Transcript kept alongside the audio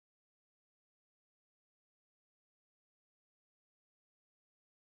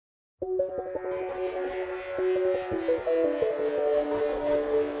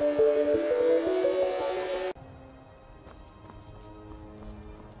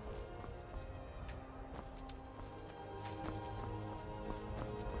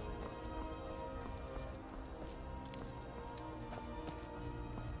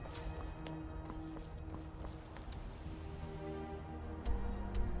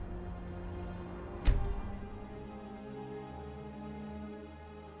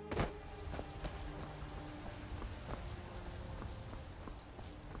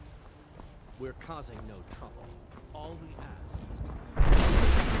We're causing no trouble. All we ask is to...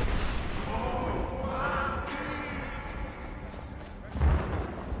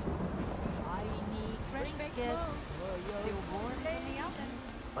 I need fresh baked still warm from the oven.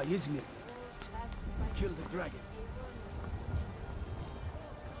 Izmir, kill the dragon.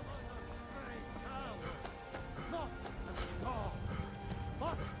 Not as dog,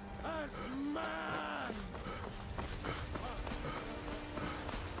 but as man!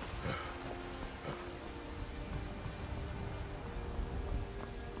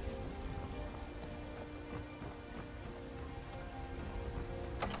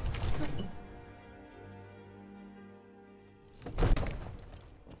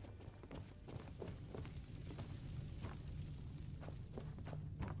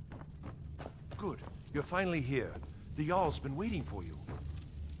 Good. You're finally here. The Jarl's been waiting for you.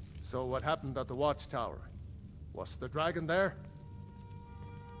 So what happened at the watchtower? Was the dragon there?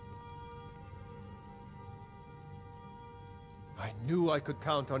 I knew I could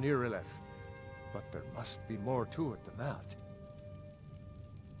count on Irileth, but there must be more to it than that.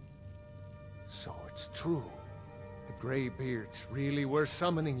 So it's true. The Greybeards really were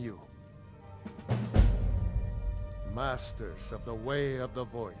summoning you. Masters of the Way of the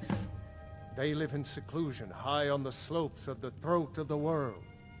Voice. They live in seclusion high on the slopes of the throat of the world.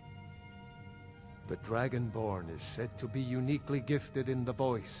 The Dragonborn is said to be uniquely gifted in the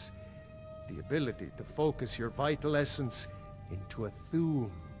voice, the ability to focus your vital essence into a thume,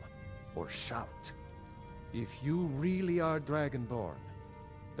 or shout. If you really are Dragonborn,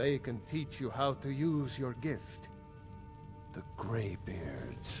 they can teach you how to use your gift. The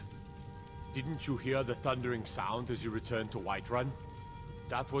Greybeards. Didn't you hear the thundering sound as you returned to Whiterun?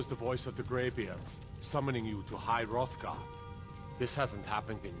 That was the voice of the Greybeards, summoning you to High Hrothgar. This hasn't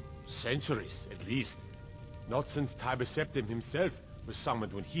happened in centuries, at least. Not since Tiber Septim himself was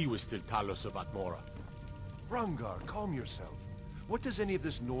summoned when he was still Talos of Atmora. Hrongar, calm yourself. What does any of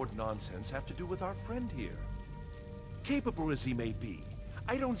this Nord nonsense have to do with our friend here? Capable as he may be,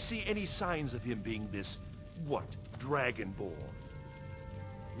 I don't see any signs of him being this, what, Dragonborn?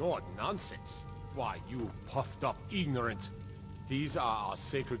 Nord nonsense? Why, you puffed up ignorant. These are our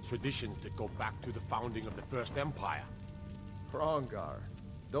sacred traditions that go back to the founding of the First Empire. Hrongar,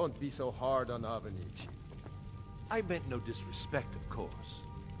 don't be so hard on Avenici. I meant no disrespect, of course.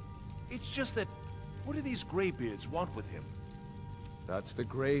 It's just that, what do these Greybeards want with him? That's the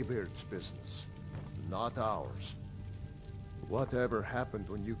Greybeards' business, not ours. Whatever happened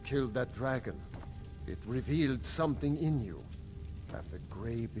when you killed that dragon, it revealed something in you, and the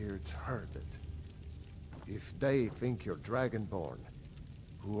Greybeards heard it. If they think you're Dragonborn,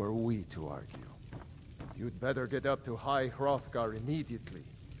 who are we to argue? You'd better get up to High Hrothgar immediately.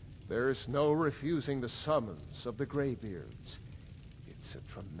 There's no refusing the summons of the Greybeards. It's a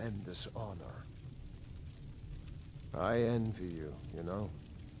tremendous honor. I envy you, you know,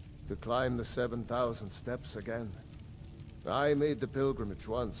 to climb the 7,000 steps again. I made the pilgrimage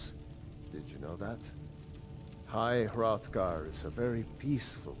once. Did you know that? High Hrothgar is a very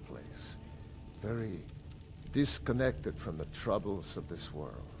peaceful place. Very disconnected from the troubles of this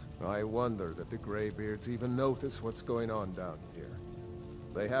world. I wonder that the Greybeards even notice what's going on down here.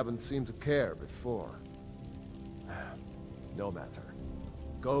 They haven't seemed to care before. No matter.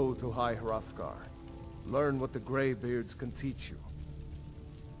 Go to High Hrothgar. Learn what the Greybeards can teach you.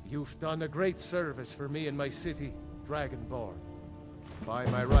 You've done a great service for me and my city, Dragonborn. By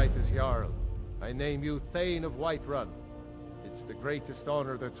my right as Jarl, I name you Thane of Whiterun. It's the greatest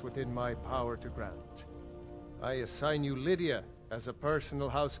honor that's within my power to grant. I assign you Lydia as a personal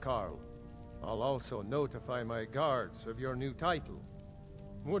housecarl. I'll also notify my guards of your new title.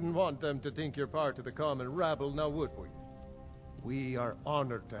 Wouldn't want them to think you're part of the common rabble, now would we? We are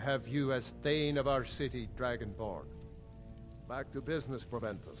honored to have you as Thane of our city, Dragonborn. Back to business,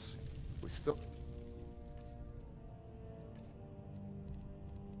 Proventus. We still...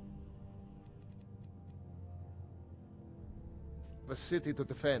 have a city to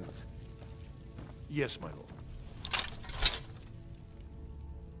defend. Yes, my lord.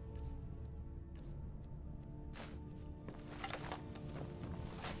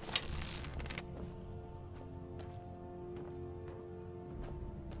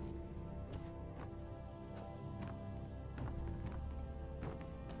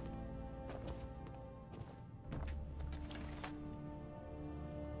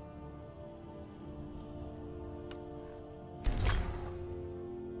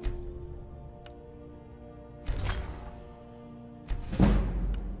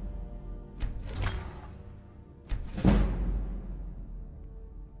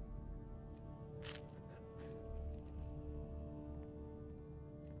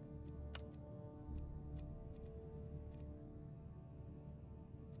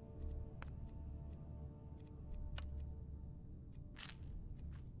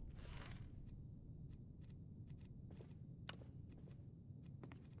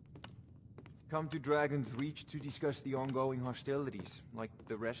 Come to Dragon's Reach to discuss the ongoing hostilities, like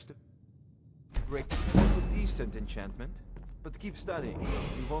the rest of... Great. It's a decent enchantment, but keep studying.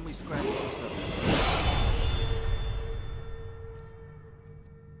 You've only scratched the surface.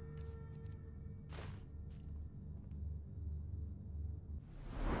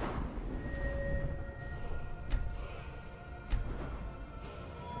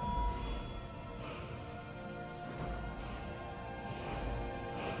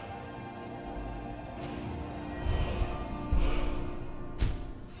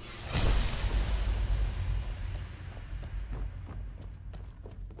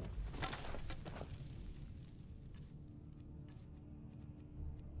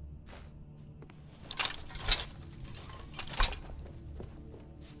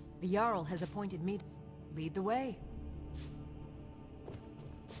 The Jarl has appointed me to lead the way.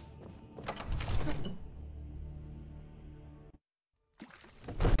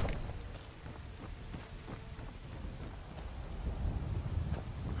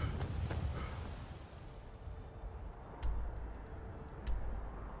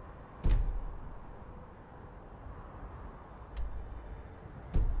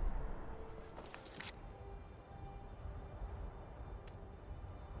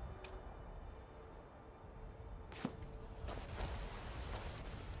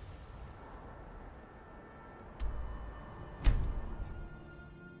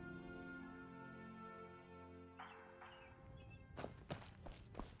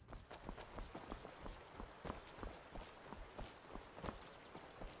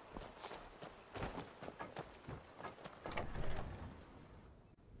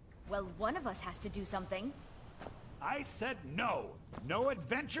 Well, one of us has to do something. I said no. No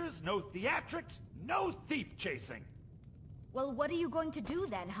adventures, no theatrics, no thief chasing. Well, what are you going to do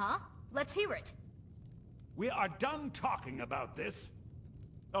then, huh? Let's hear it. We are done talking about this.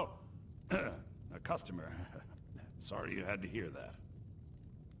 Oh, a customer. Sorry you had to hear that.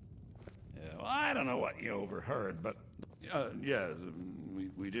 Yeah, well, I don't know what you overheard, but yeah,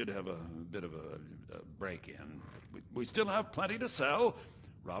 we did have a bit of a break-in. We still have plenty to sell.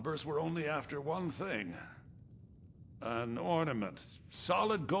 Robbers were only after one thing. An ornament,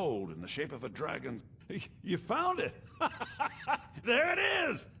 solid gold in the shape of a dragon. You found it! There it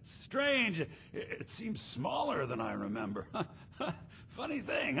is! Strange. It seems smaller than I remember. Funny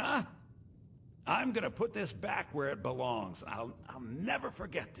thing, huh? I'm gonna put this back where it belongs. I'll never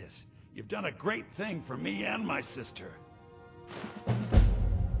forget this. You've done a great thing for me and my sister.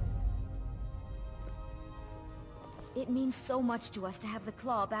 It means so much to us to have the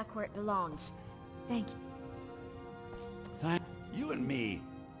claw back where it belongs. Thank you. Thank you and me.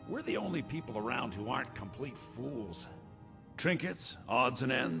 We're the only people around who aren't complete fools. Trinkets, odds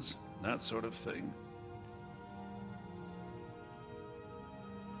and ends, that sort of thing.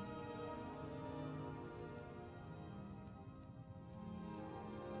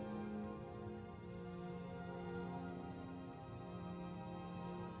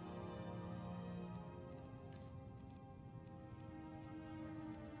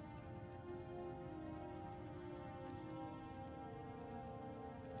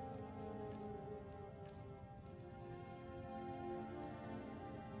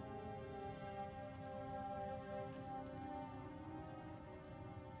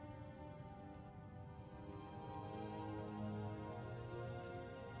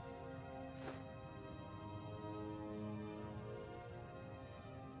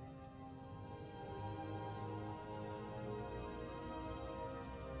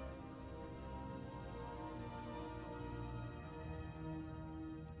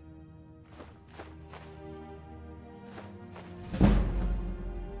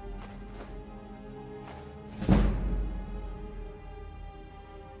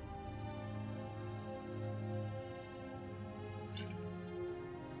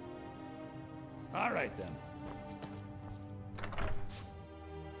 All right then.